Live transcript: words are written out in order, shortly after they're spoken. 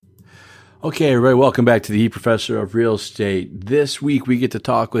Okay, everybody, welcome back to the Professor of Real Estate. This week we get to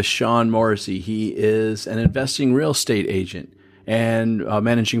talk with Sean Morrissey. He is an investing real estate agent and a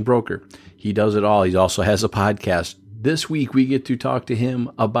managing broker. He does it all. He also has a podcast. This week we get to talk to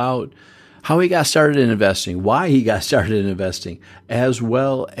him about how he got started in investing, why he got started in investing, as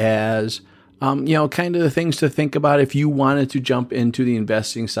well as kind of the things to think about if you wanted to jump into the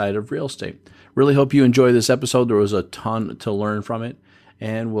investing side of real estate. Really hope you enjoy this episode. There was a ton to learn from it.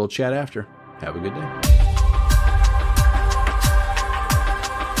 And we'll chat after. Have a good day.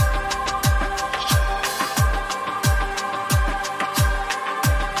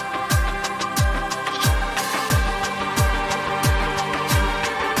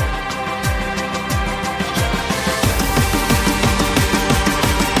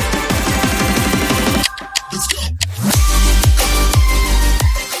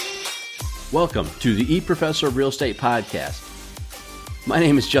 Welcome to the Professor of Real Estate podcast. My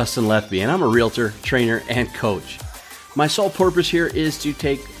name is Justin Lethby, and I'm a realtor, trainer, and coach. My sole purpose here is to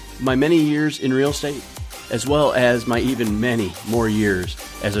take my many years in real estate, as well as my even many more years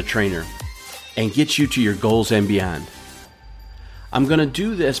as a trainer, and get you to your goals and beyond. I'm going to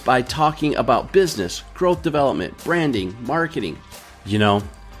do this by talking about business, growth development, branding, marketing,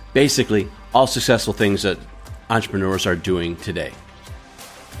 basically all successful things that entrepreneurs are doing today.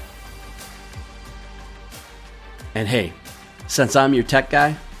 And hey, since I'm your tech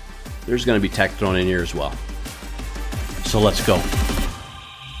guy, there's going to be tech thrown in here as well. So let's go.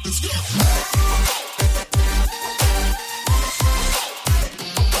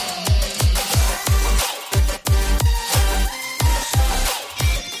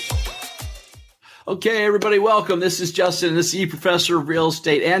 Okay, everybody, welcome. This is Justin. This is the Professor of Real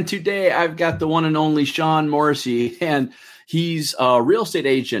Estate. And today I've got the one and only Sean Morrissey. And he's a real estate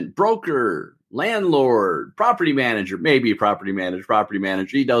agent, broker, landlord, property manager, maybe property manager.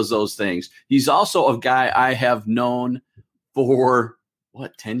 He does those things. He's also a guy I have known for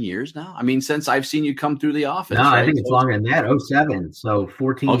 10 years now? I mean, since I've seen you come through the office. No, right? I think it's longer than that. 07. So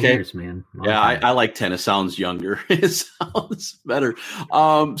 14 years, man. Yeah, I like 10. It sounds younger. It sounds better.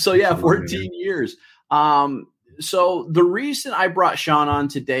 14 years. So the reason I brought Sean on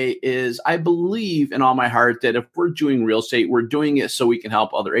today is I believe in all my heart that if we're doing real estate, we're doing it so we can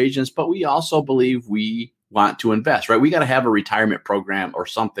help other agents, but we also believe we want to invest, right? We got to have a retirement program or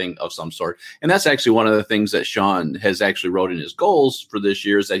something of some sort. And that's actually one of the things that Sean has actually wrote in his goals for this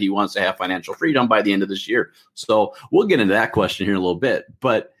year is that he wants to have financial freedom by the end of this year. So we'll get into that question here in a little bit,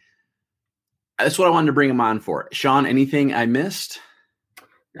 but that's what I wanted to bring him on for. Sean, anything I missed?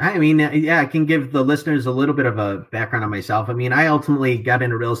 I mean, yeah, I can give the listeners a little bit of a background on myself. I mean, I ultimately got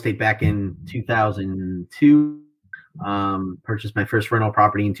into real estate back in 2002, purchased my first rental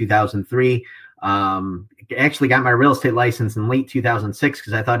property in 2003, actually got my real estate license in late 2006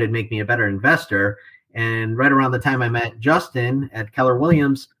 because I thought it'd make me a better investor. And right around the time I met Justin at Keller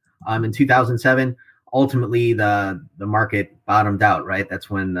Williams in 2007, ultimately the market bottomed out, right? That's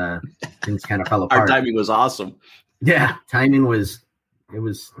when things kind of fell apart. Our timing was awesome. Yeah, timing was... It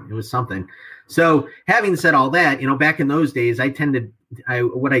was something. So having said all that, back in those days,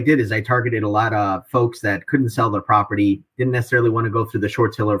 what I did is I targeted a lot of folks that couldn't sell their property, didn't necessarily want to go through the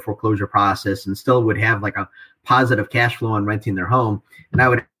short sale or foreclosure process, and still would have like a positive cash flow on renting their home. And I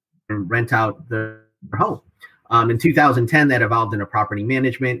would rent out their home. In 2010, that evolved into property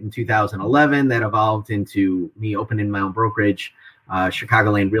management. In 2011, that evolved into me opening my own brokerage,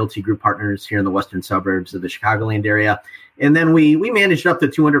 Chicagoland Realty Group Partners here in the western suburbs of the Chicagoland area. And then we managed up to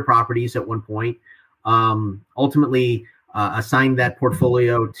 200 properties at one point. Ultimately, assigned that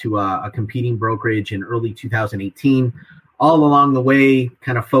portfolio to a competing brokerage in early 2018. All along the way,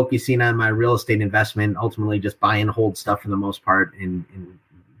 kind of focusing on my real estate investment, ultimately just buy and hold stuff for the most part, and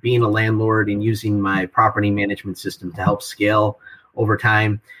being a landlord and using my property management system to help scale over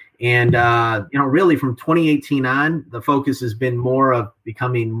time. And, really from 2018 on, the focus has been more of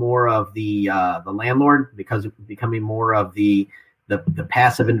becoming more of the landlord, because becoming more of the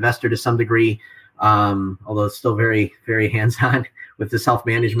passive investor to some degree, although it's still very, very hands-on with the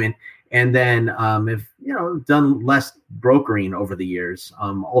self-management. And then I've, done less brokering over the years.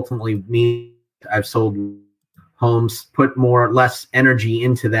 Ultimately, I've sold homes, put less energy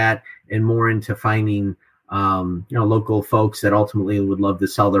into that and more into finding local folks that ultimately would love to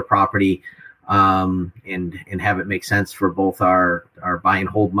sell their property and have it make sense for both our buy and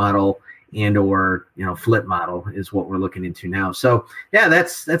hold model and or flip model is what we're looking into now. So yeah,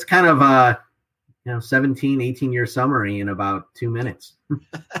 that's kind of 18 year summary in about 2 minutes.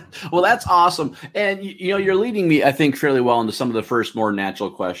 Well, that's awesome. And you're leading me, I think, fairly well into some of the first more natural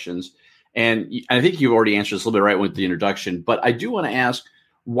questions. And I think you've already answered this a little bit right with the introduction, but I do want to ask,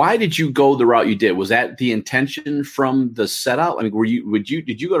 why did you go the route you did? Was that the intention from the setup? I mean, did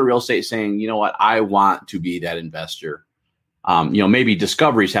you go to real estate saying, you know what, I want to be that investor? Maybe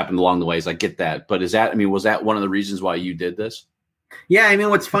discoveries happened along the ways. I get that, but was that one of the reasons why you did this? Yeah. I mean,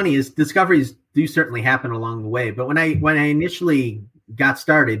 what's funny is discoveries do certainly happen along the way, but when I initially got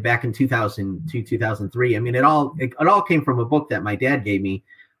started back in 2002, 2003, I mean, it all came from a book that my dad gave me,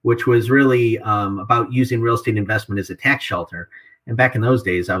 which was really about using real estate investment as a tax shelter. And back in those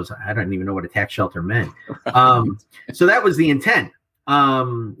days, I don't even know what a tax shelter meant. So that was the intent.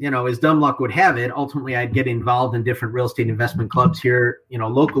 As dumb luck would have it, ultimately I'd get involved in different real estate investment clubs here,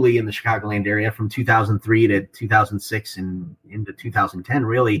 locally in the Chicagoland area from 2003 to 2006 and into 2010,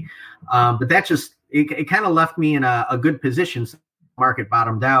 really. But that just, it kind of left me in a good position. So the market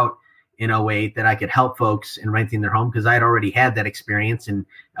bottomed out in 2008 that I could help folks in renting their home because I had already had that experience and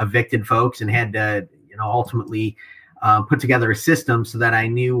evicted folks and had to, ultimately put together a system so that I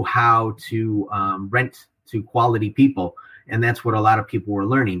knew how to rent to quality people. And that's what a lot of people were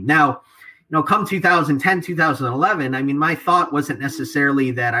learning. Now, come 2010, 2011, I mean, my thought wasn't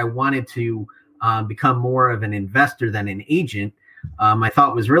necessarily that I wanted to become more of an investor than an agent. My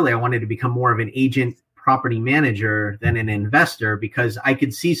thought was really I wanted to become more of an agent property manager than an investor because I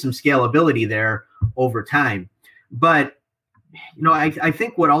could see some scalability there over time. But, I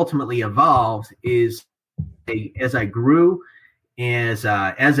think what ultimately evolved is as I grew as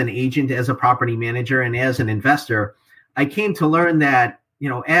an agent, as a property manager, and as an investor, I came to learn that,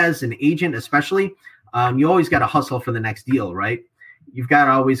 as an agent, especially, you always got to hustle for the next deal, right? You've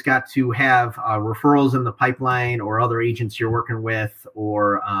always got to have referrals in the pipeline or other agents you're working with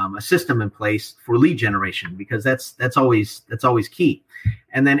or a system in place for lead generation, because that's always key.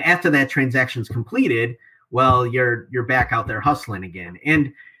 And then after that transaction's completed, well, you're back out there hustling again.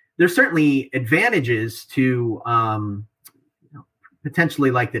 And there's certainly advantages to potentially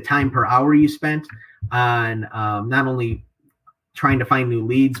like the time per hour you spent on not only trying to find new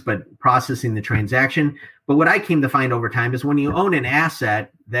leads, but processing the transaction. But what I came to find over time is when you own an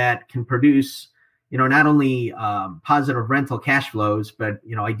asset that can produce, not only positive rental cash flows, but,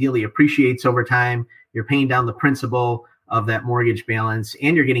 ideally appreciates over time, you're paying down the principal of that mortgage balance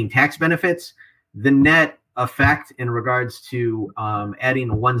and you're getting tax benefits, the net effect in regards to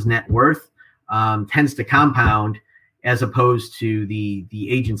adding one's net worth tends to compound as opposed to the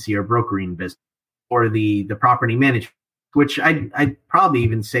agency or brokering business or the property management, which I'd probably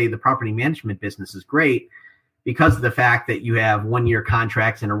even say the property management business is great because of the fact that you have 1-year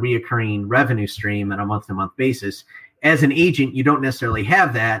contracts and a reoccurring revenue stream on a month-to-month basis. As an agent, you don't necessarily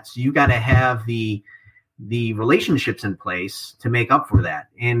have that. So you got to have the relationships in place to make up for that.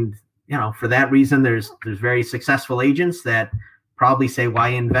 And, for that reason, there's very successful agents that probably say, why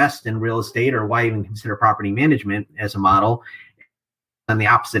invest in real estate or why even consider property management as a model? On the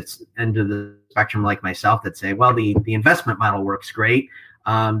opposite end of the spectrum, like myself, that say, well, the investment model works great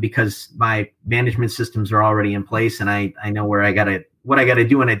because my management systems are already in place and I know what I got to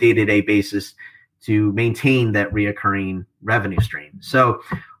do on a day-to-day basis to maintain that reoccurring revenue stream. So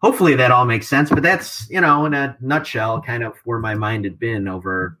hopefully that all makes sense, but that's, in a nutshell, kind of where my mind had been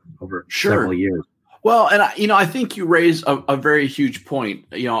over several years. Well, and I think you raise a very huge point.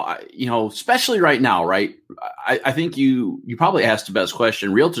 Especially right now, right? I think you probably asked the best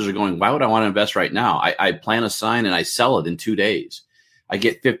question. Realtors are going, why would I want to invest right now? I plan a sign and I sell it in 2 days. I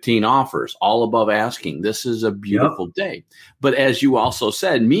get 15 offers, all above asking. This is a beautiful day. But as you also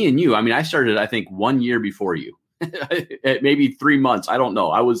said, me and you, I started, I think, 1 year before you, maybe 3 months. I don't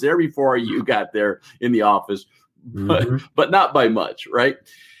know. I was there before you got there in the office, but not by much, right?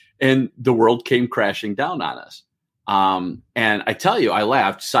 And the world came crashing down on us. And I tell you, I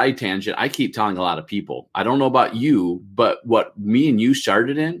laughed, side tangent. I keep telling a lot of people, I don't know about you, but what me and you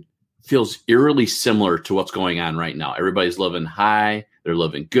started in feels eerily similar to what's going on right now. Everybody's living high. They're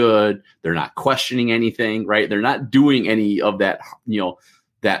living good. They're not questioning anything, right? They're not doing any of that,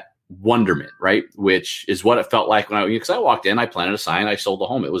 that wonderment, right? Which is what it felt like because I walked in, I planted a sign, I sold a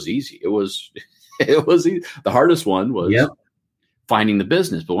home. It was easy. It was easy. The hardest one was finding the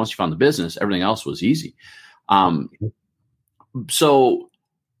business. But once you found the business, everything else was easy. So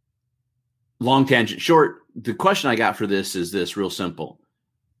long tangent short, the question I got for this is this real simple.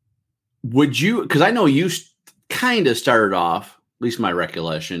 Would you, because I know you kind of started off, at least my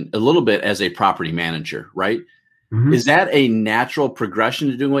recollection, a little bit as a property manager, right? Mm-hmm. Is that a natural progression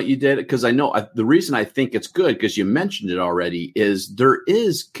to doing what you did? Because I know the reason I think it's good, because you mentioned it already, is there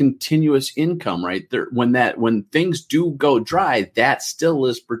is continuous income, right? There, when things do go dry, that still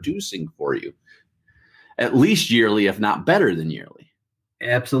is producing for you, at least yearly, if not better than yearly.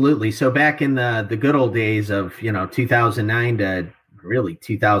 Absolutely. So back in the good old days of 2009 to really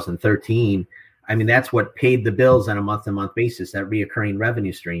 2013. I mean, that's what paid the bills on a month-to-month basis, that reoccurring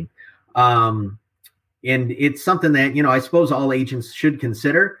revenue stream. And it's something that, I suppose all agents should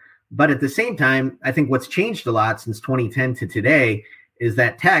consider. But at the same time, I think what's changed a lot since 2010 to today is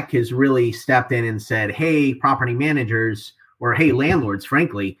that tech has really stepped in and said, hey, property managers, or hey, landlords,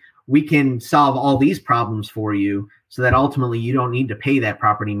 frankly, we can solve all these problems for you so that ultimately you don't need to pay that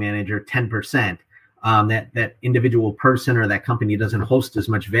property manager 10%. That individual person or that company doesn't host as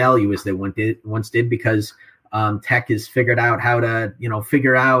much value as they once did because tech has figured out how to,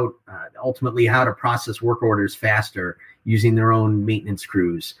 ultimately how to process work orders faster using their own maintenance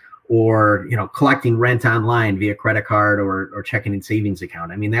crews, or, collecting rent online via credit card or checking and savings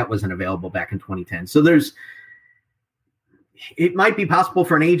account. I mean, that wasn't available back in 2010. So it might be possible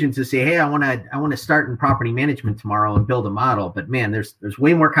for an agent to say, hey, I want to start in property management tomorrow and build a model. But man, there's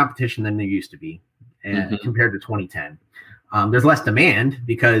way more competition than there used to be compared to 2010. There's less demand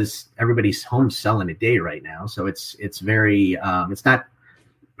because everybody's home selling a day right now. So it's very, it's not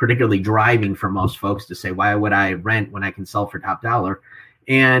particularly driving for most folks to say, why would I rent when I can sell for top dollar?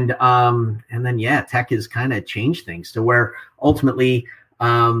 And then, tech has kind of changed things to where ultimately,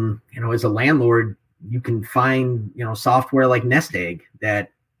 as a landlord, you can find, software like Nest Egg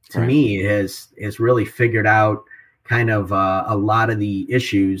that to me has really figured out kind of a lot of the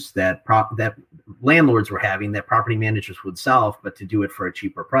issues that landlords were having that property managers would solve, but to do it for a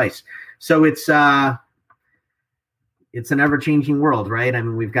cheaper price. So it's an ever-changing world, right? I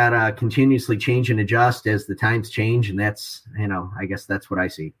mean, we've got to continuously change and adjust as the times change. And that's, I guess that's what I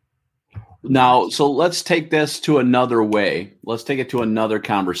see. Now, so let's take this to another way. Let's take it to another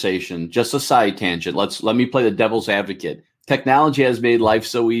conversation. Just a side tangent. Let me play the devil's advocate. Technology has made life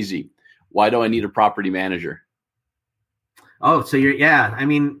so easy. Why do I need a property manager? Oh, so I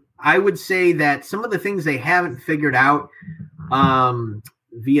mean, I would say that some of the things they haven't figured out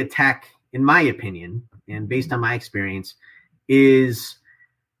via tech, in my opinion, and based on my experience, is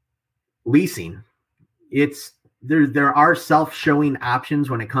leasing. There are self-showing options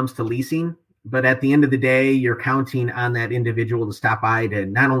when it comes to leasing, but at the end of the day, you're counting on that individual to stop by to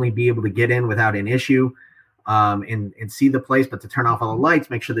not only be able to get in without an issue and see the place, but to turn off all the lights,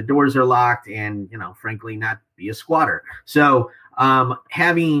 make sure the doors are locked, and frankly, not be a squatter. So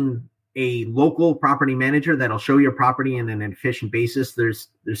having a local property manager that'll show your property in an efficient basis, there's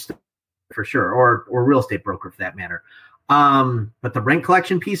for sure, or real estate broker for that matter. But the rent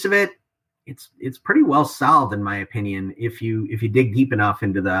collection piece of it, it's pretty well solved in my opinion if you dig deep enough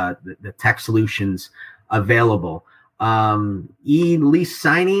into the tech solutions available. E-lease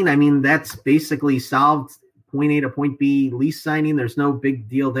signing, I mean, that's basically solved. Point A to point B lease signing, there's no big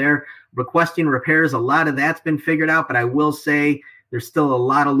deal there. Requesting repairs, a lot of that's been figured out, but I will say there's still a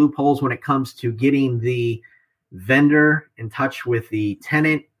lot of loopholes when it comes to getting the vendor in touch with the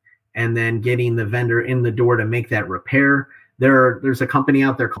tenant and then getting the vendor in the door to make that repair. There's a company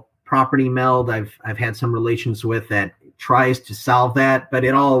out there called Property Meld I've had some relations with that tries to solve that, but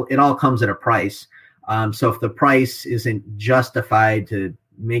it all comes at a price. So if the price isn't justified to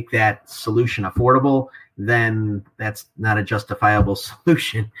make that solution affordable, then that's not a justifiable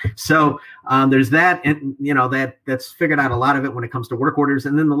solution. So there's that, and that's figured out a lot of it when it comes to work orders.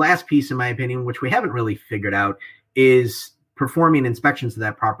 And then the last piece, in my opinion, which we haven't really figured out, is performing inspections of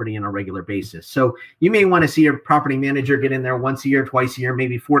that property on a regular basis. So you may want to see your property manager get in there once a year, twice a year,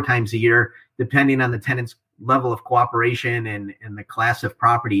 maybe 4 times a year, depending on the tenant's level of cooperation and the class of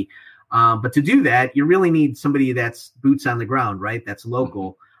property. But to do that, you really need somebody that's boots on the ground, right? That's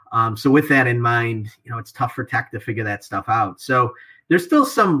local. So with that in mind, it's tough for tech to figure that stuff out. So there's still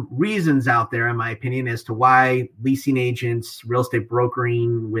some reasons out there, in my opinion, as to why leasing agents, real estate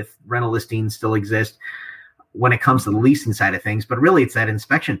brokering with rental listings still exist when it comes to the leasing side of things. But really, it's that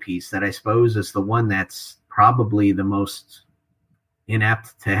inspection piece that I suppose is the one that's probably the most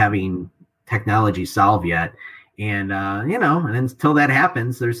inept to having technology solve yet. And, and until that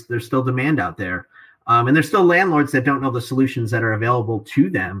happens, there's still demand out there. And there's still landlords that don't know the solutions that are available to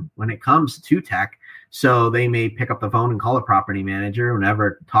them when it comes to tech. So they may pick up the phone and call a property manager,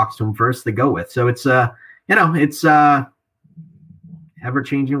 whenever talks to them first, they go with. So it's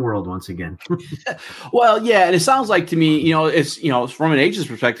ever-changing world once again. Well, yeah, and it sounds like to me, it's from an agent's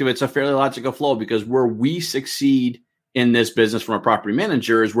perspective, it's a fairly logical flow, because where we succeed in this business from a property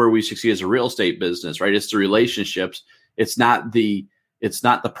manager is where we succeed as a real estate business, right? It's the relationships. It's not the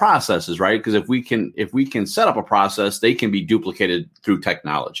processes, right? Because if we can set up a process, they can be duplicated through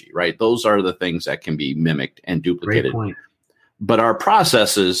technology, right? Those are the things that can be mimicked and duplicated. Great point. But our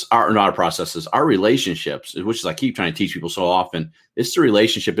processes are not our processes, our relationships, which is I keep trying to teach people so often. It's the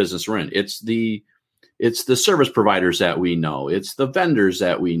relationship business we're in. It's It's the service providers that we know. It's the vendors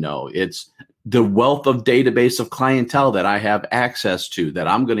that we know. It's the wealth of database of clientele that I have access to that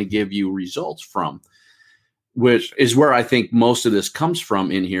I'm going to give you results from, which is where I think most of this comes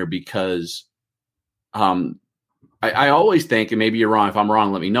from in here, because I always think, and maybe you're wrong, if I'm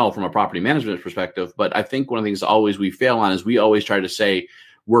wrong, let me know from a property management perspective, but I think one of the things always we fail on is we always try to say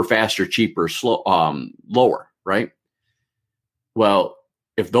we're faster, cheaper, lower, right? Well,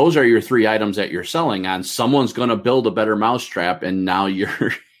 if those are your three items that you're selling on, someone's going to build a better mousetrap, and now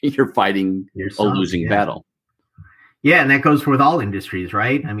you're fighting a losing battle. Yeah, and that goes with all industries,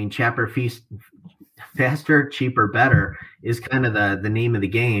 right? I mean, faster, cheaper, better is kind of the name of the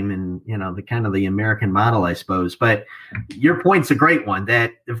game, and the kind of the American model, I suppose. But your point's a great one,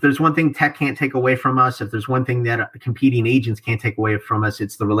 that if there's one thing tech can't take away from us, if there's one thing that competing agents can't take away from us,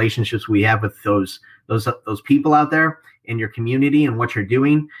 it's the relationships we have with those people out there in your community and what you're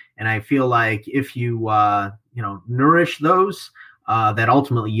doing. And I feel like if you nourish those, that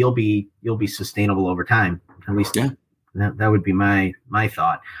ultimately you'll be sustainable over time. At least that would be my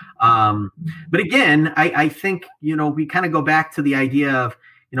thought. But again, I think, we kind of go back to the idea of,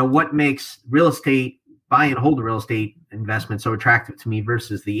 what makes buy and hold real estate investment so attractive to me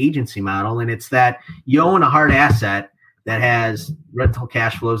versus the agency model. And it's that you own a hard asset that has rental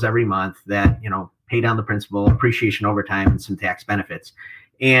cash flows every month that, pay down the principal, appreciation over time, and some tax benefits.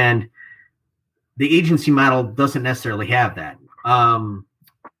 And the agency model doesn't necessarily have that.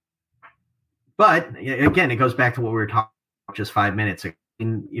 But again, it goes back to what we were talking about just 5 minutes ago.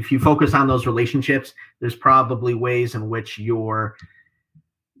 And if you focus on those relationships, there's probably ways in which your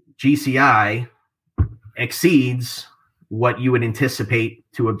GCI exceeds what you would anticipate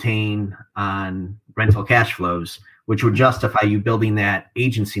to obtain on rental cash flows, which would justify you building that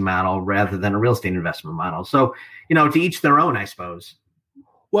agency model rather than a real estate investment model. So, to each their own, I suppose.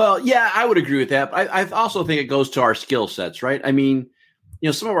 Well, yeah, I would agree with that. But I also think it goes to our skill sets, right? I mean,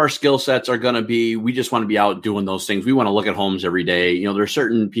 some of our skill sets are going to be, we just want to be out doing those things. We want to look at homes every day. There's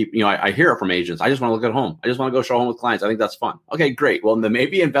certain people, I hear it from agents. I just want to look at home. I just want to go show home with clients. I think that's fun. Okay, great. Well, then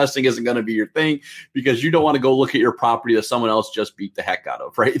maybe investing isn't going to be your thing, because you don't want to go look at your property that someone else just beat the heck out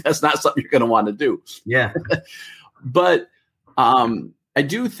of, right? That's not something you're going to want to do. Yeah. But I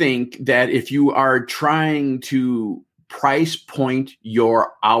do think that if you are trying to price point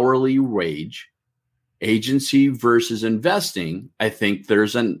your hourly wage, agency versus investing, I think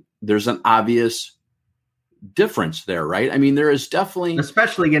there's an obvious difference there, right? I mean, there is definitely,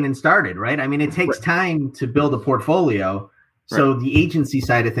 especially getting started, right? I mean, it takes time to build a portfolio. So the agency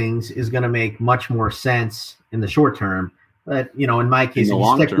side of things is going to make much more sense in the short term. But, in my case, if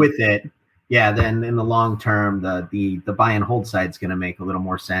you stick with it, then in the long term, the buy and hold side is going to make a little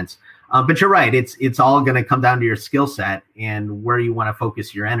more sense. But you're right. It's all going to come down to your skill set and where you want to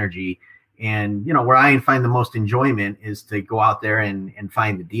focus your energy. And, where I find the most enjoyment is to go out there and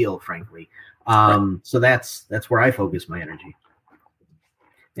find the deal, frankly. So that's where I focus my energy.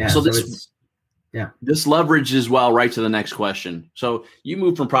 Yeah. So this leverage as well, right to the next question. So you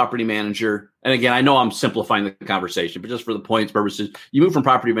moved from property manager, and again, I know I'm simplifying the conversation, but just for the points purposes, you moved from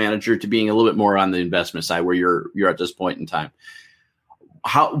property manager to being a little bit more on the investment side, where you're at this point in time.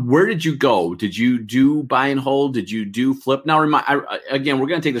 Where did you go? Did you do buy and hold? Did you do flip? Now, again, we're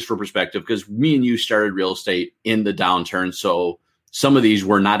going to take this for perspective, because me and you started real estate in the downturn. So some of these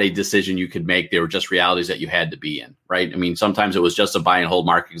were not a decision you could make. They were just realities that you had to be in, right? I mean, sometimes it was just a buy and hold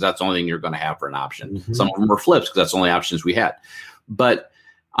market because that's the only thing you're going to have for an option. Mm-hmm. Some of them were flips because that's the only options we had. But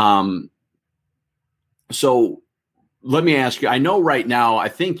so let me ask you, I know right now, I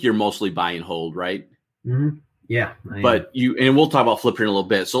think you're mostly buy and hold, right? Mm-hmm. Yeah. But and we'll talk about flip here in a little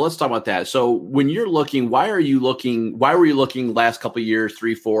bit. So let's talk about that. So when you're looking, why were you looking last couple of years,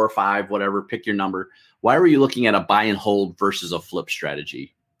 3, 4, 5, whatever, pick your number. Why were you looking at a buy and hold versus a flip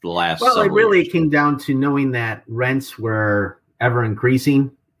strategy for the last? Well, it really came down to knowing that rents were ever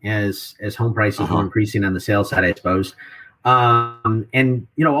increasing as home prices were increasing on the sales side, I suppose. And,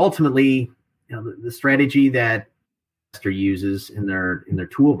 ultimately, the strategy that uses in their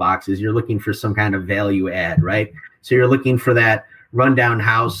toolbox is you're looking for some kind of value add, right? So you're looking for that rundown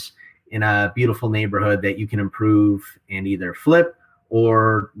house in a beautiful neighborhood that you can improve and either flip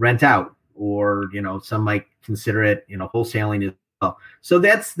or rent out, or some might consider it wholesaling as well. So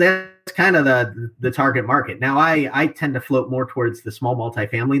that's kind of the target market. Now I tend to float more towards the small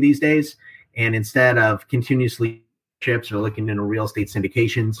multifamily these days, and instead of continuously chips or looking into real estate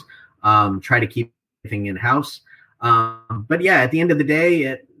syndications, try to keep everything in house. But yeah, at the end of the day,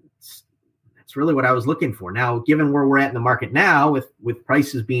 it's really what I was looking for. Now, given where we're at in the market now, with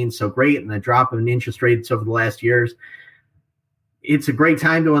prices being so great and the drop in interest rates over the last years, it's a great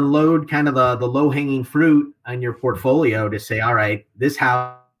time to unload kind of the low-hanging fruit on your portfolio to say, all right, this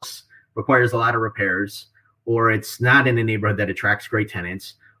house requires a lot of repairs, or it's not in a neighborhood that attracts great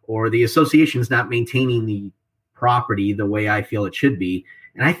tenants, or the association's not maintaining the property the way I feel it should be.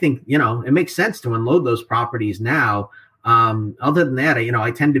 And I think, it makes sense to unload those properties now. Other than that,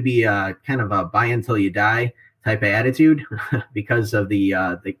 I tend to be kind of a buy until you die type of attitude because of the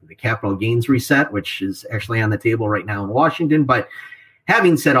capital gains reset, which is actually on the table right now in Washington. But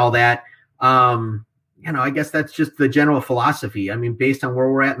having said all that, I guess that's just the general philosophy. I mean, based on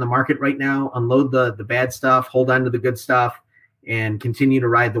where we're at in the market right now, unload the bad stuff, hold on to the good stuff, and continue to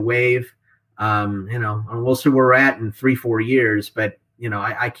ride the wave. And we'll see where we're at in 3-4 years. But,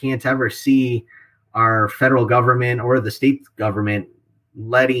 I can't ever see our federal government or the state government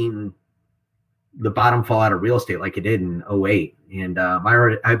letting the bottom fall out of real estate like it did in 2008. And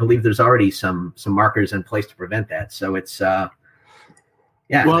I believe there's already some markers in place to prevent that. So it's,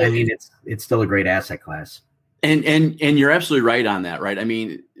 it's still a great asset class. And you're absolutely right on that, right? I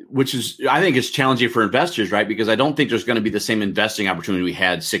mean, I think it's challenging for investors, right? Because I don't think there's going to be the same investing opportunity we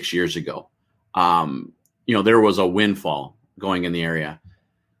had 6 years ago. There was a windfall going in the area.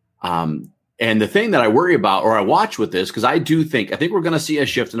 And the thing that I worry about, or I watch with this, because I think we're going to see a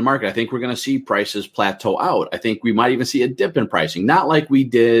shift in the market. I think we're going to see prices plateau out. I think we might even see a dip in pricing, not like we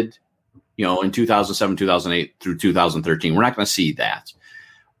did, in 2007, 2008 through 2013. We're not going to see that.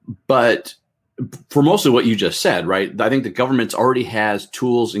 But for mostly what you just said, right? I think the government already has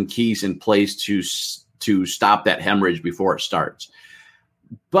tools and keys in place to stop that hemorrhage before it starts.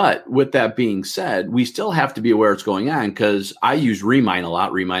 But with that being said, we still have to be aware what's going on, because I use Remine a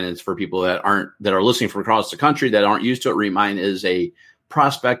lot. Remine is for people that are listening from across the country that aren't used to it. Remine is a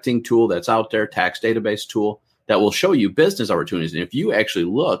prospecting tool that's out there, tax database tool that will show you business opportunities. And if you actually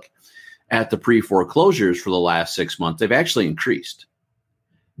look at the pre-foreclosures for the last 6 months, they've actually increased.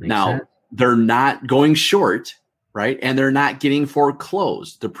 Now, they're not going short, right? And they're not getting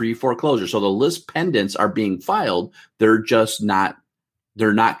foreclosed, the pre-foreclosure. So the list pendants are being filed. They're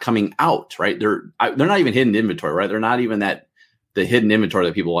not coming out, right? They're not even hidden inventory, right? They're not even the hidden inventory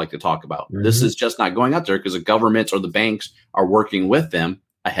that people like to talk about. Mm-hmm. This is just not going out there because the governments or the banks are working with them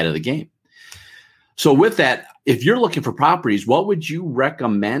ahead of the game. So with that, if you're looking for properties, what would you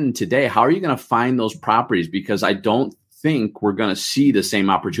recommend today? How are you going to find those properties? Because I don't think we're going to see the same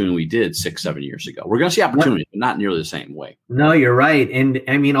opportunity we did 6-7 years ago. We're going to see opportunity, but not nearly the same way. No, you're right. And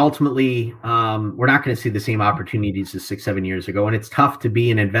I mean, ultimately, we're not going to see the same opportunities as 6-7 years ago. And it's tough to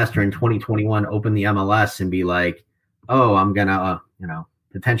be an investor in 2021, open the MLS and be like, oh, I'm going to,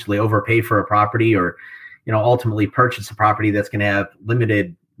 potentially overpay for a property, or, ultimately purchase a property that's going to have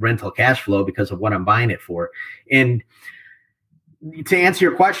limited rental cash flow because of what I'm buying it for. And to answer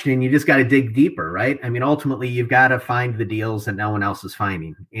your question, you just got to dig deeper, right? I mean, ultimately, you've got to find the deals that no one else is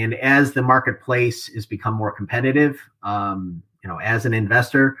finding. And as the marketplace has become more competitive, as an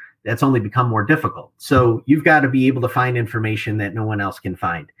investor, that's only become more difficult. So you've got to be able to find information that no one else can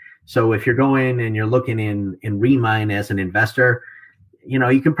find. So if you're going and you're looking in Remine as an investor,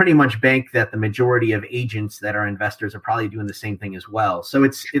 you can pretty much bank that the majority of agents that are investors are probably doing the same thing as well. So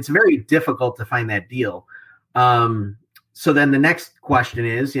it's very difficult to find that deal. So then the next question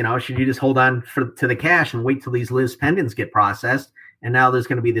is, should you just hold on to the cash and wait till these list pendants get processed? And now there's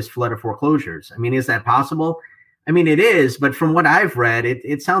going to be this flood of foreclosures. I mean, is that possible? I mean, it is, but from what I've read,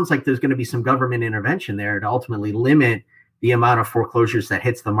 it sounds like there's going to be some government intervention there to ultimately limit the amount of foreclosures that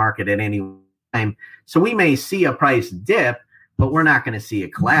hits the market at any time. So we may see a price dip, but we're not going to see a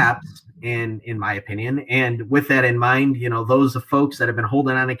collapse, in my opinion. And with that in mind, those of folks that have been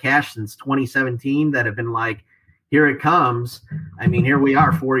holding on to cash since 2017 that have been like, here it comes. I mean, here we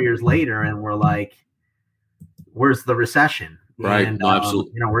are 4 years later, and we're like, where's the recession? Right. And, no,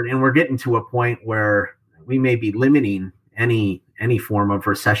 absolutely. We're getting to a point where we may be limiting any form of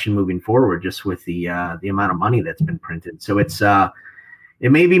recession moving forward, just with the amount of money that's been printed. So it's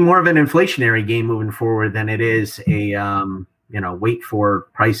it may be more of an inflationary game moving forward than it is a wait for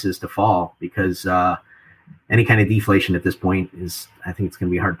prices to fall, because any kind of deflation at this point I think it's going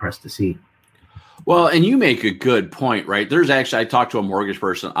to be hard pressed to see. Well, and you make a good point, right? I talked to a mortgage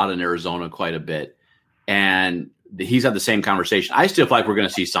person out in Arizona quite a bit, and he's had the same conversation. I still feel like we're going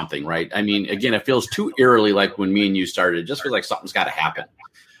to see something, right? I mean, again, it feels too eerily like when me and you started. It just feels like something's got to happen.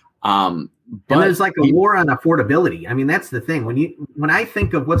 But there's like a war on affordability. I mean, that's the thing. When I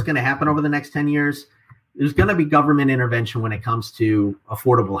think of what's going to happen over the next 10 years, there's going to be government intervention when it comes to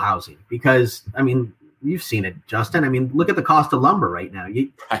affordable housing, because, I mean, you've seen it, Justin. I mean, look at the cost of lumber right now.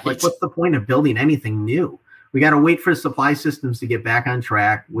 Right. Like, what's the point of building anything new? We got to wait for supply systems to get back on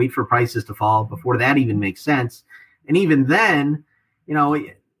track, wait for prices to fall before that even makes sense. And even then,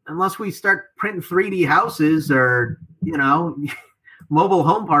 unless we start printing 3D houses or, mobile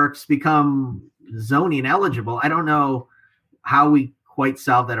home parks become zoning eligible, I don't know how we quite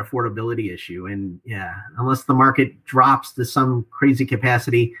solve that affordability issue. And unless the market drops to some crazy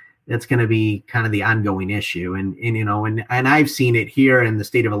capacity, that's going to be kind of the ongoing issue. And I've seen it here in the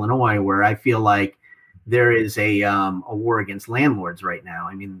state of Illinois, where I feel like there is a war against landlords right now.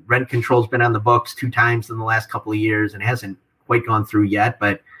 I mean, rent control's been on the books 2 times in the last couple of years and hasn't quite gone through yet,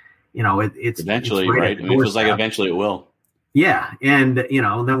 but it's eventually, it's right? I mean, it feels like eventually it will. Yeah. And,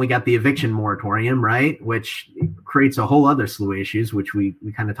 then we got the eviction moratorium, right? Which creates a whole other slew of issues, which we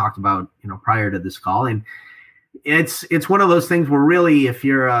kind of talked about, prior to this call. And it's one of those things where really, if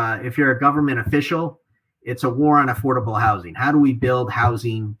you're a government official, it's a war on affordable housing. How do we build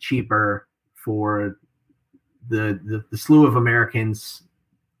housing cheaper for the slew of Americans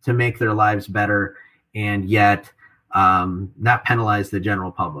to make their lives better, and yet not penalize the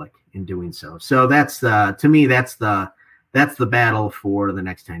general public in doing so? So that's to me, that's the battle for the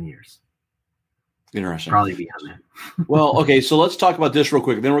next 10 years. Interesting. Probably beyond that. Well, okay, so let's talk about this real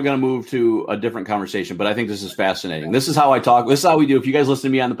quick. Then we're going to move to a different conversation, but I think this is fascinating. This is how I talk. This is how we do. If you guys listen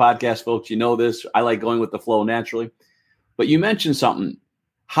to me on the podcast, folks, you know this. I like going with the flow naturally. But you mentioned something.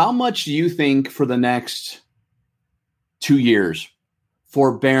 How much do you think for the next 2 years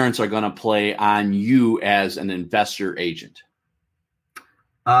forbearance are going to play on you as an investor agent?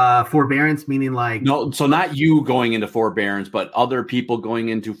 Forbearance meaning like no, so not you going into forbearance, but other people going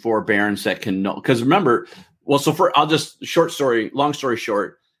into forbearance that can know. Because remember, I'll just long story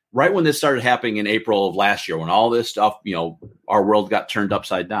short, right when this started happening in April of last year, when all this stuff, our world got turned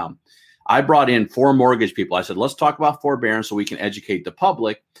upside down, I brought in 4 mortgage people. I said, let's talk about forbearance so we can educate the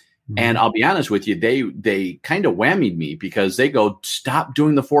public. Mm-hmm. And I'll be honest with you, they kind of whammied me because they go, stop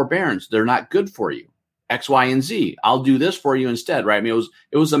doing the forbearance. They're not good for you. X, Y, and Z. I'll do this for you instead, right? I mean,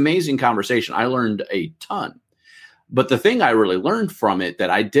 it was amazing conversation. I learned a ton. But the thing I really learned from it that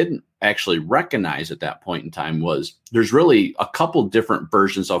I didn't actually recognize at that point in time was there's really a couple different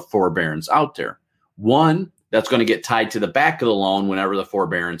versions of forbearance out there. One that's going to get tied to the back of the loan whenever the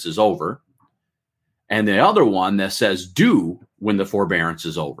forbearance is over. And the other one that says due when the forbearance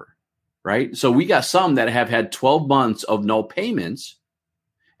is over, right? So we got some that have had 12 months of no payments,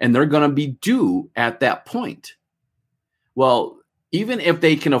 and they're going to be due at that point. Well, even if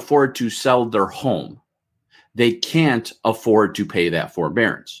they can afford to sell their home, they can't afford to pay that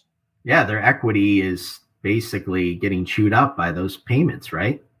forbearance. Yeah, their equity is basically getting chewed up by those payments,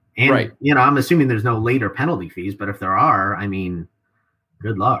 right? And, right. I'm assuming there's no late or penalty fees, but if there are, I mean,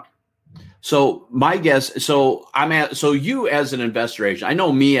 good luck. So my guess, so you as an investor agent, I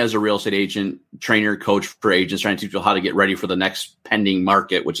know me as a real estate agent, trainer, coach for agents, trying to teach people how to get ready for the next pending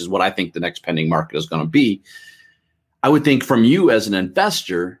market, which is what I think the next pending market is going to be. I would think from you as an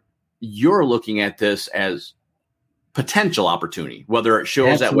investor, you're looking at this as potential opportunity, whether it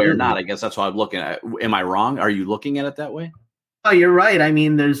shows Absolutely. That way or not. I guess that's what I'm looking at. Am I wrong? Are you looking at it that way? Oh, you're right. I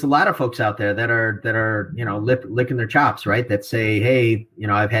mean, there's a lot of folks out there that are licking their chops, right? That say, hey,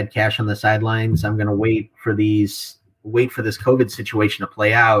 I've had cash on the sidelines. I'm going to wait for this COVID situation to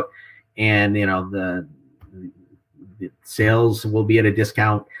play out, and the sales will be at a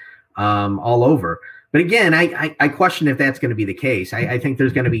discount all over. But again, I question if that's going to be the case. I think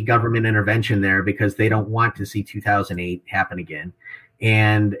there's going to be government intervention there because they don't want to see 2008 happen again,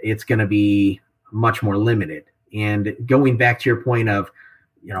 and it's going to be much more limited. And going back to your point of,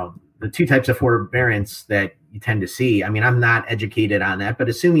 the 2 types of forbearance that you tend to see, I mean, I'm not educated on that, but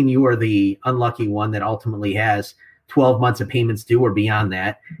assuming you are the unlucky one that ultimately has 12 months of payments due or beyond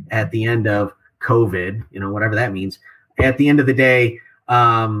that at the end of COVID, whatever that means, at the end of the day,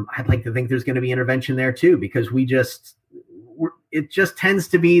 I'd like to think there's going to be intervention there too, because it just tends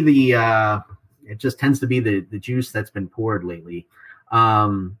to be the juice that's been poured lately.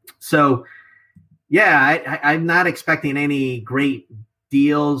 Yeah, I'm not expecting any great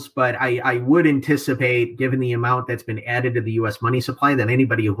deals, but I would anticipate, given the amount that's been added to the U.S. money supply, that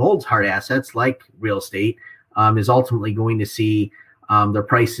anybody who holds hard assets like real estate is ultimately going to see their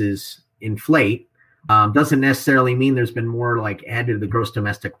prices inflate. Doesn't necessarily mean there's been more added to the gross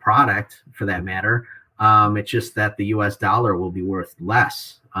domestic product for that matter. It's just that the U.S. dollar will be worth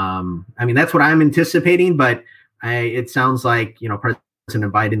less. I mean, that's what I'm anticipating, but it sounds like,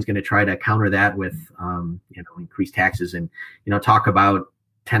 President Biden's going to try to counter that with, increased taxes and, talk about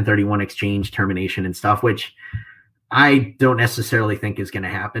 1031 exchange termination and stuff, which I don't necessarily think is going to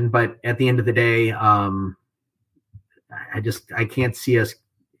happen. But at the end of the day, I can't see us,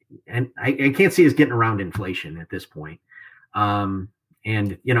 and I can't see us getting around inflation at this point. And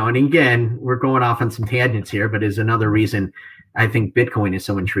And, and again, we're going off on some tangents here, but is another reason I think Bitcoin is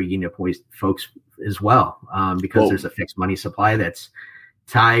so intriguing to folks as well, because there's a fixed money supply that's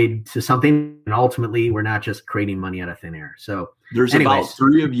tied to something, and ultimately we're not just creating money out of thin air. So there's about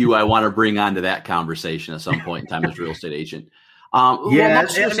 3 of you I want to bring onto that conversation at some point in time as real estate agent.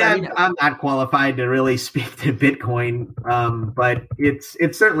 I'm not qualified to really speak to Bitcoin, but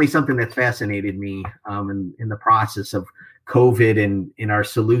it's certainly something that's fascinated me in the process of COVID and in our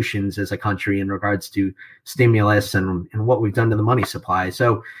solutions as a country in regards to stimulus and what we've done to the money supply.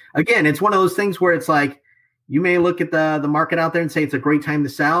 So again, it's one of those things where it's like, you may look at the market out there and say it's a great time to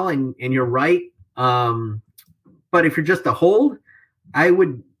sell, and you're right. But if you're just a hold, I'd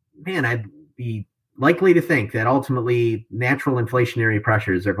be likely to think that ultimately natural inflationary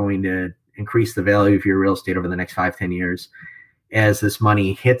pressures are going to increase the value of your real estate over the next 5-10 years as this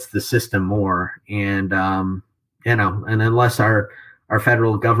money hits the system more. And, and unless our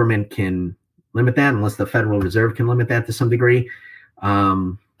federal government can limit that, unless the Federal Reserve can limit that to some degree,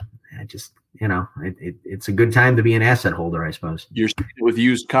 it's a good time to be an asset holder, I suppose. You're with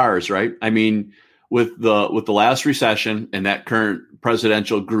used cars, right? I mean, with the last recession and that current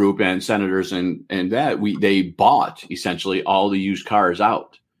presidential group and senators and that they bought essentially all the used cars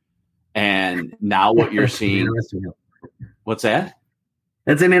out. And now what you're seeing, what's that?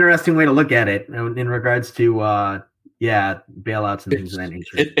 That's an interesting way to look at it in regards to, bailouts and things of that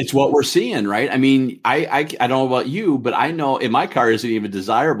nature. It's what we're seeing, right? I mean, I don't know about you, but I know if my car isn't even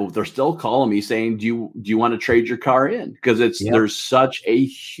desirable, but they're still calling me saying, do you want to trade your car in? Because there's such a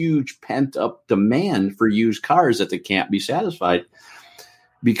huge pent up demand for used cars that they can't be satisfied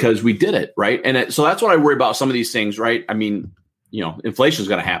because we did it, right? And so that's what I worry about some of these things, right? I mean, inflation is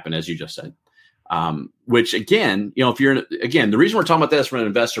going to happen, as you just said. Which again, the reason we're talking about this from an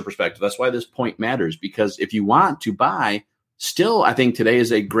investor perspective, that's why this point matters, because if you want to buy, still, I think today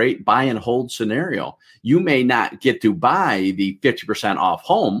is a great buy and hold scenario. You may not get to buy the 50% off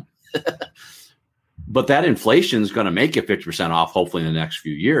home, but that inflation is going to make it 50% off, hopefully in the next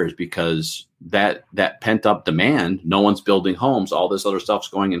few years, because that pent up demand, no one's building homes, all this other stuff's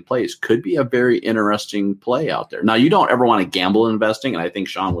going in place, could be a very interesting play out there. Now, you don't ever want to gamble in investing, and I think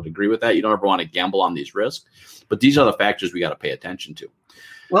Sean would agree with that. You don't ever want to gamble on these risks, but these are the factors we got to pay attention to.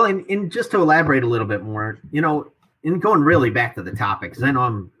 Well, and just to elaborate a little bit more, in going really back to the topic, because I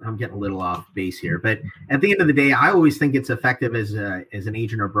know I'm getting a little off base here, but at the end of the day, I always think it's effective as an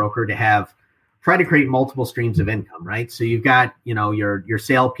agent or broker to try to create multiple streams of income, right? So you've got, your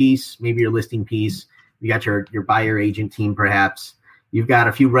sale piece, maybe your listing piece, you got your buyer agent team, perhaps, you've got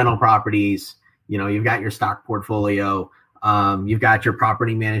a few rental properties, you've got your stock portfolio, you've got your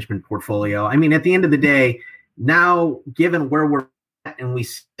property management portfolio. I mean, at the end of the day, now, given where we're at and we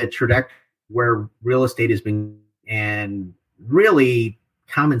see a trajectory where real estate has been, and really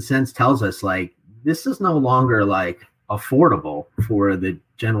common sense tells us like, this is no longer like affordable for the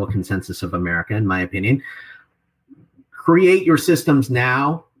general consensus of America, in my opinion. Create your systems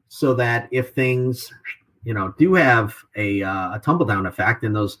now so that if things, do have a tumble down effect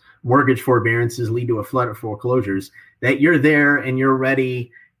and those mortgage forbearances lead to a flood of foreclosures, that you're there and you're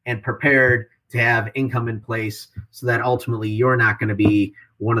ready and prepared to have income in place so that ultimately you're not going to be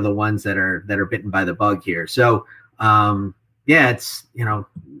one of the ones that are bitten by the bug here. So, it's,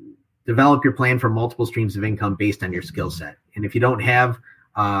 develop your plan for multiple streams of income based on your skill set. And if you don't have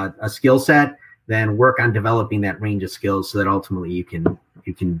a skill set, then work on developing that range of skills so that ultimately you can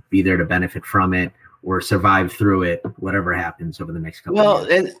be there to benefit from it or survive through it, whatever happens over the next couple of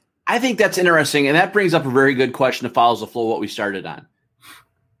years. And I think that's interesting. And that brings up a very good question that follows the flow of what we started on.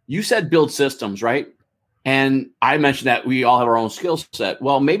 You said build systems, right? And I mentioned that we all have our own skill set.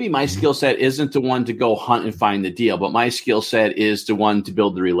 Well, maybe my skill set isn't the one to go hunt and find the deal, but my skill set is the one to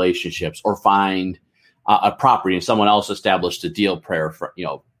build the relationships or find a property and someone else established a deal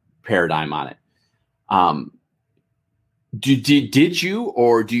paradigm on it. Did you,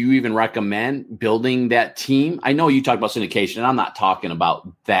 or do you even recommend building that team? I know you talked about syndication, and I'm not talking about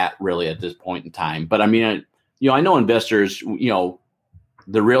that really at this point in time, but I mean, I know investors,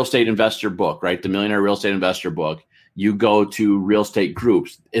 the real estate investor book, right? The Millionaire Real Estate Investor book. You go to real estate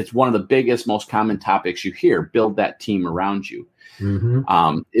groups. It's one of the biggest, most common topics you hear. Build that team around you.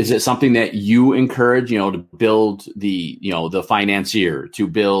 Mm-hmm. Is it something that you encourage, to build the financier, to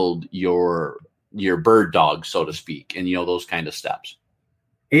build your bird dog, so to speak, and, those kind of steps?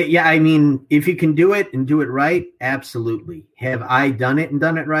 I mean, if you can do it and do it right, absolutely. Have I done it and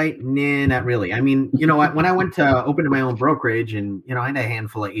done it right? Nah, not really. I mean, when I went to open my own brokerage and, I had a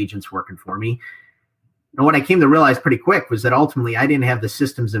handful of agents working for me, and what I came to realize pretty quick was that ultimately I didn't have the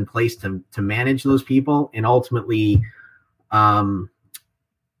systems in place to manage those people. And ultimately,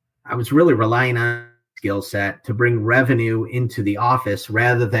 I was really relying on skill set to bring revenue into the office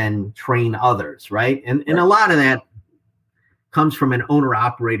rather than train others, right? And a lot of that comes from an owner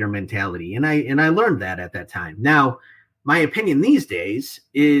operator mentality, and I learned that at that time. Now, my opinion these days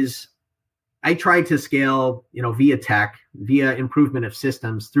is I try to scale, via tech, via improvement of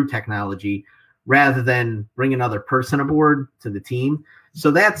systems through technology, rather than bring another person aboard to the team.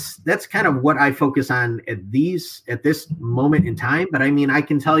 So that's kind of what I focus on at this moment in time. But I mean, I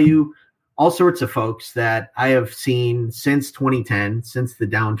can tell you all sorts of folks that I have seen since 2010, since the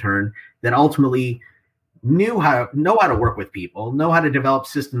downturn, that ultimately know how to work with people, know how to develop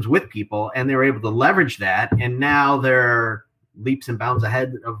systems with people, and they're able to leverage that. And now they're leaps and bounds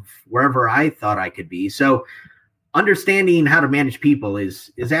ahead of wherever I thought I could be. So understanding how to manage people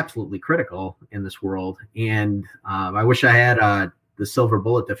is absolutely critical in this world. And I wish I had the silver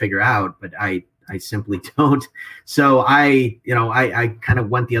bullet to figure out, but I simply don't. So I kind of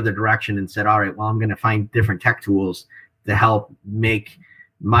went the other direction and said, all right, well, I'm going to find different tech tools to help make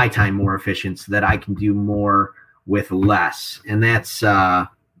my time more efficient so that I can do more with less. And that's, I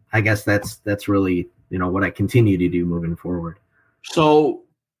guess that's really, what I continue to do moving forward. So,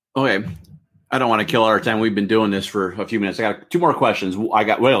 okay. I don't want to kill our time. We've been doing this for a few minutes. I got two more questions. I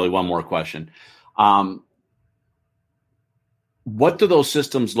got really one more question. What do those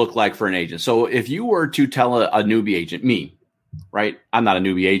systems look like for an agent? So if you were to tell a newbie agent, me, right? I'm not a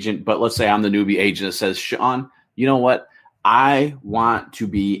newbie agent, but let's say I'm the newbie agent that says, Sean, you know what? I want to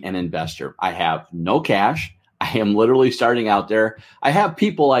be an investor. I have no cash. I am literally starting out there. I have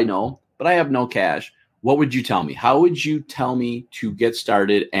people I know, but I have no cash. What would you tell me? How would you tell me to get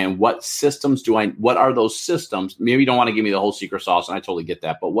started, and what systems what are those systems? Maybe you don't want to give me the whole secret sauce, and I totally get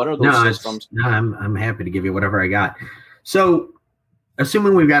that, but what are those systems? No, I'm happy to give you whatever I got. So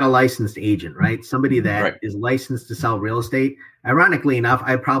assuming we've got a licensed agent, right? Somebody that is licensed to sell real estate. Ironically enough,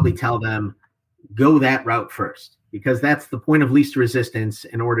 I'd probably tell them, go that route first, because that's the point of least resistance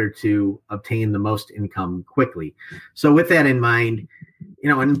in order to obtain the most income quickly. So with that in mind,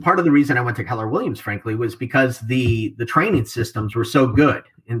 and part of the reason I went to Keller Williams, frankly, was because the training systems were so good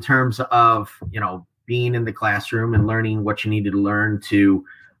in terms of, being in the classroom and learning what you needed to learn to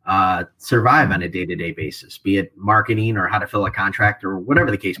survive on a day-to-day basis, be it marketing or how to fill a contract or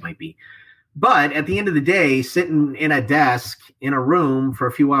whatever the case might be. But at the end of the day, sitting in a desk in a room for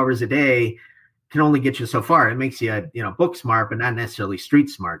a few hours a day can only get you so far. It makes you, book smart, but not necessarily street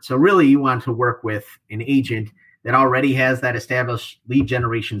smart. So really you want to work with an agent that already has that established lead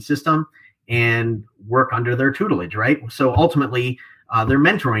generation system and work under their tutelage, right? So ultimately, they're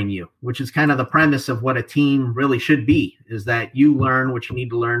mentoring you, which is kind of the premise of what a team really should be, is that you learn what you need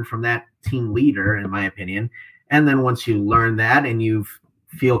to learn from that team leader, in my opinion. And then once you learn that and you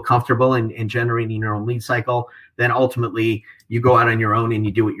feel comfortable in generating your own lead cycle, then ultimately you go out on your own and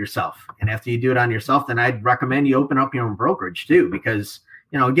you do it yourself. And after you do it on yourself, then I'd recommend you open up your own brokerage too, because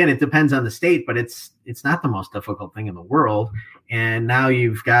again, it depends on the state, but it's not the most difficult thing in the world. And now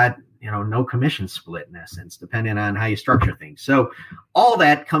you've got, no commission split in essence, depending on how you structure things. So all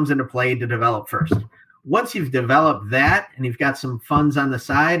that comes into play to develop first. Once you've developed that and you've got some funds on the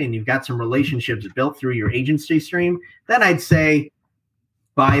side and you've got some relationships built through your agency stream, then I'd say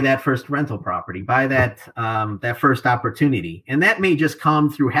buy that first rental property, buy that first opportunity. And that may just come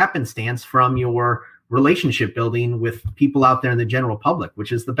through happenstance from your relationship building with people out there in the general public,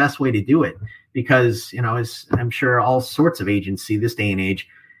 which is the best way to do it. Because, as I'm sure all sorts of agents see this day and age,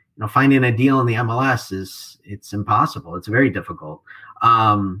 finding a deal in the MLS it's impossible. It's very difficult.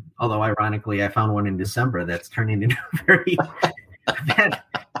 Although ironically, I found one in December that's turning into a very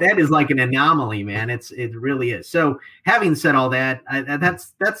that is like an anomaly, man. It really is. So having said all that,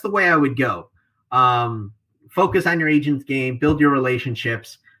 that's the way I would go. Focus on your agent's game, build your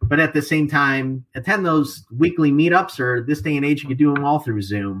relationships, but at the same time, attend those weekly meetups, or this day and age, you can do them all through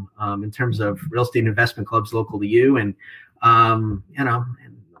Zoom, in terms of real estate investment clubs local to you. And,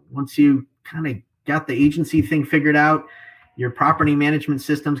 once you kind of got the agency thing figured out, your property management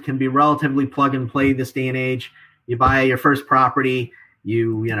systems can be relatively plug and play this day and age. You buy your first property, the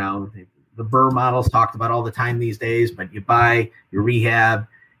BRRRR model's talked about all the time these days, but you buy, you rehab,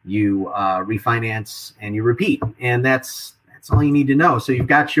 you refinance, and you repeat. And that's all you need to know. So you've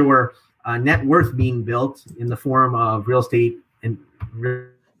got your net worth being built in the form of real estate and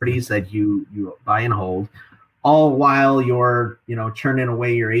properties that you buy and hold, all while you're, churning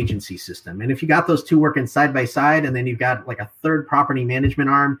away your agency system. And if you got those two working side by side, and then you've got like a third property management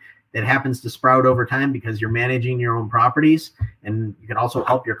arm that happens to sprout over time because you're managing your own properties, and you can also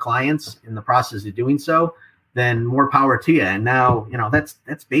help your clients in the process of doing so, then more power to you. And now,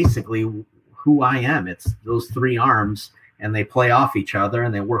 that's basically who I am. It's those three arms. and they play off each other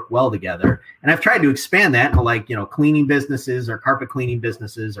and they work well together. And I've tried to expand that to like, cleaning businesses or carpet cleaning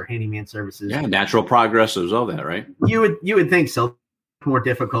businesses or handyman services. Yeah, natural progressives, all that, right? You would think so. More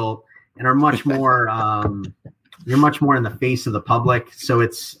difficult and are much more you're much more in the face of the public. So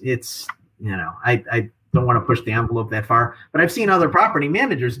it's I don't want to push the envelope that far, but I've seen other property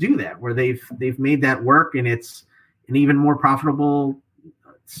managers do that where they've made that work, and it's an even more profitable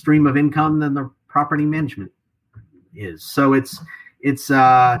stream of income than the property management is. So it's there's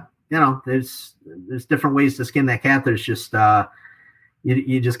different ways to skin that cat. There's just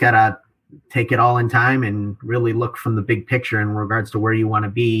you just gotta take it all in time and really look from the big picture in regards to where you want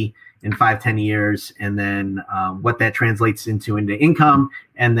to be in 5-10 years, and then what that translates into income,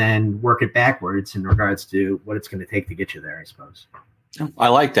 and then work it backwards in regards to what it's going to take to get you there, I suppose. I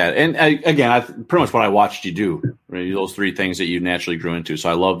like that. And again, pretty much what I watched you do, right? Those three things that you naturally grew into. So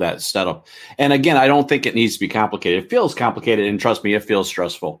I love that setup. And again, I don't think it needs to be complicated. It feels complicated, and trust me, it feels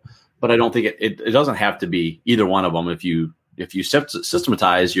stressful, but I don't think it doesn't have to be either one of them if you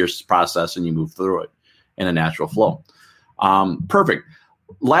systematize your process and you move through it in a natural flow. Perfect.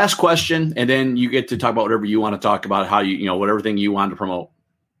 Last question, and then you get to talk about whatever you want to talk about, how whatever thing you want to promote.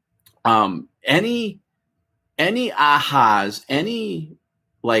 Any ahas, any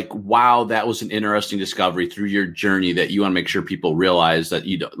like, wow, that was an interesting discovery through your journey that you want to make sure people realize that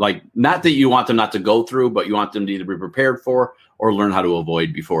you don't, like, not that you want them not to go through, but you want them to either be prepared for or learn how to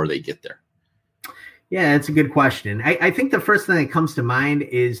avoid before they get there? Yeah, it's a good question. I think the first thing that comes to mind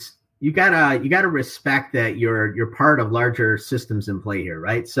is you gotta respect that you're part of larger systems in play here,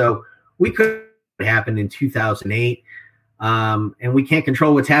 right? So we could happen in 2008, and we can't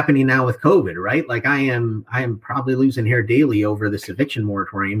control what's happening now with COVID, right? Like I am probably losing hair daily over this eviction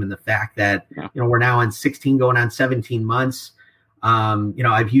moratorium and the fact that we're now on 16 going on 17 months.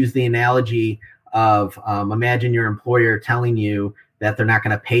 I've used the analogy of imagine your employer telling you that they're not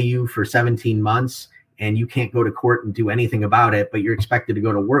going to pay you for 17 months. And you can't go to court and do anything about it, but you're expected to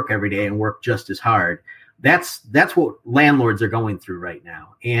go to work every day and work just as hard. That's what landlords are going through right now.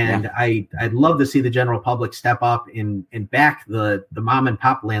 And I'd love to see the general public step up and back the mom and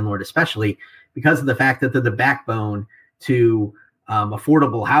pop landlord, especially because of the fact that they're the backbone to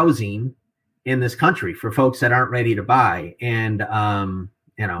affordable housing in this country for folks that aren't ready to buy. And,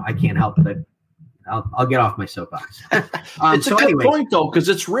 I can't help it. I'll get off my soapbox. It's a good point, though, because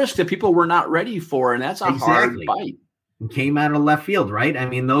it's risk that people were not ready for, and that's a hard fight. It came out of left field, right? I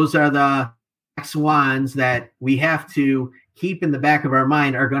mean, those are the swans that we have to keep in the back of our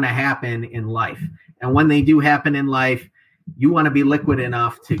mind are going to happen in life. And when they do happen in life, you want to be liquid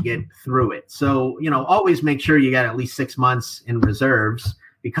enough to get through it. So, always make sure you got at least 6 months in reserves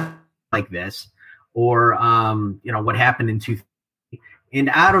because like this, or, what happened in 2000. And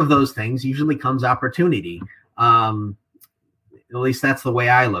out of those things usually comes opportunity. At least that's the way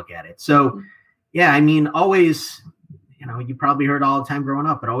I look at it. So, yeah, I mean, always, you probably heard all the time growing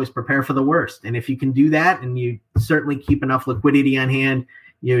up, but always prepare for the worst. And if you can do that and you certainly keep enough liquidity on hand,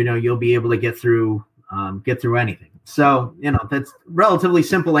 you'll be able to get through anything. So, that's a relatively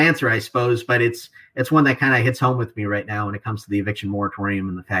simple answer, I suppose, but it's one that kind of hits home with me right now when it comes to the eviction moratorium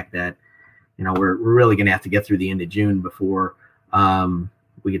and the fact that, we're really going to have to get through the end of June before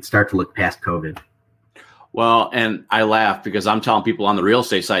we could start to look past COVID. Well, and I laugh because I'm telling people on the real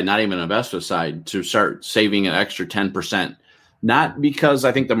estate side, not even investment side, to start saving an extra 10%. Not because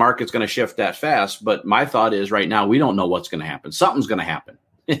I think the market's going to shift that fast, but my thought is right now we don't know what's going to happen. Something's going to happen.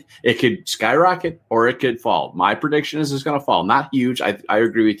 It could skyrocket or it could fall. My prediction is it's going to fall. Not huge. I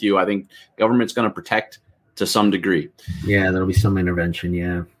agree with you. I think government's going to protect to some degree. Yeah, there'll be some intervention.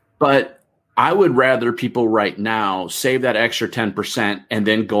 Yeah, but I would rather people right now save that extra 10% and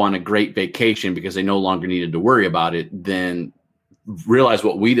then go on a great vacation because they no longer needed to worry about it than realize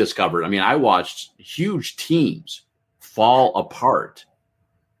what we discovered. I mean, I watched huge teams fall apart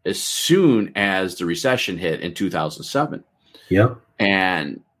as soon as the recession hit in 2007. Yep.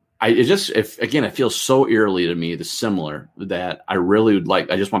 And it feels so eerily to me, similar that I really would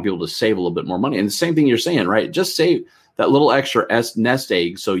I just want people to save a little bit more money. And the same thing you're saying, right? Just save that little extra nest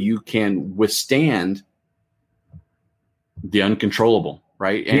egg so you can withstand the uncontrollable,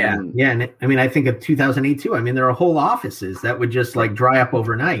 right? And, yeah. And I mean, I think of 2008 too. I mean, there are whole offices that would just dry up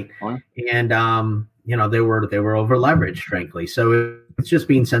overnight. And, they were over leveraged, frankly. So it's just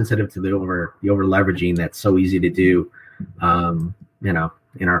being sensitive to the over leveraging that's so easy to do,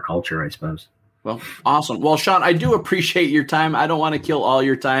 in our culture, I suppose. Well, awesome. Well, Sean, I do appreciate your time. I don't want to kill all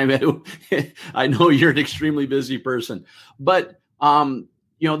your time. I know you're an extremely busy person, but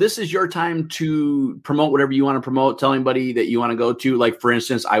this is your time to promote whatever you want to promote. Tell anybody that you want to go to. Like, for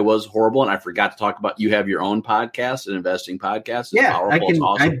instance, I was horrible and I forgot to talk about, you have your own podcast, an investing podcast. It's powerful. It's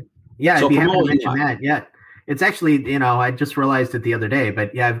awesome. I'd be happy to mention that. Yeah. It's actually, I just realized it the other day,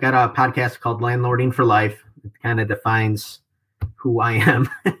 but yeah, I've got a podcast called Landlording for Life. It kind of defines who I am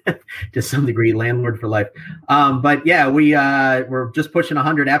to some degree, landlord for life. But yeah, we're just pushing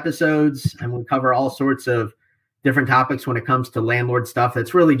 100 episodes, and we cover all sorts of different topics when it comes to landlord stuff.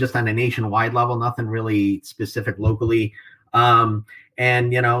 It's really just on a nationwide level, nothing really specific locally. So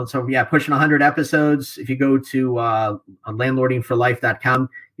yeah, pushing 100 episodes. If you go to landlordingforlife.com,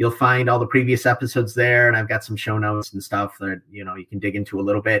 you'll find all the previous episodes there. And I've got some show notes and stuff that, you can dig into a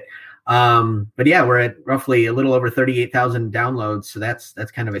little bit. But yeah, we're at roughly a little over 38,000 downloads. So that's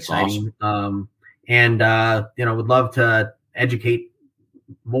kind of exciting. Awesome. Would love to educate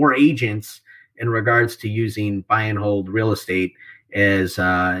more agents in regards to using buy and hold real estate as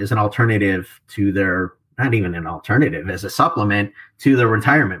an alternative to their, not even an alternative, as a supplement to their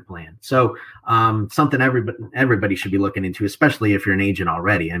retirement plan. So something everybody should be looking into, especially if you're an agent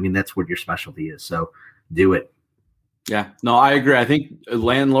already. I mean, that's what your specialty is. So do it. Yeah, no, I agree. I think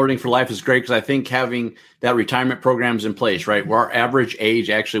Landlording for Life is great because I think having that retirement programs in place, right, where our average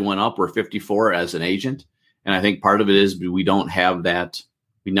age actually went up. We're 54 as an agent. And I think part of it is we don't have that.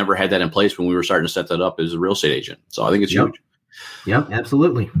 We never had that in place when we were starting to set that up as a real estate agent. So I think it's huge. Yep,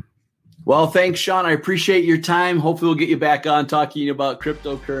 absolutely. Well, thanks, Sean. I appreciate your time. Hopefully we'll get you back on talking about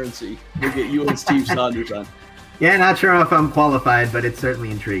cryptocurrency. We'll get you and Steve Saunders on. Yeah, not sure if I'm qualified, but it's certainly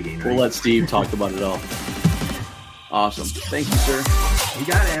intriguing. Right? We'll let Steve talk about it all. Awesome. Thank you, sir. You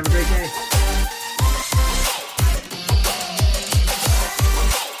got it. Have a great day.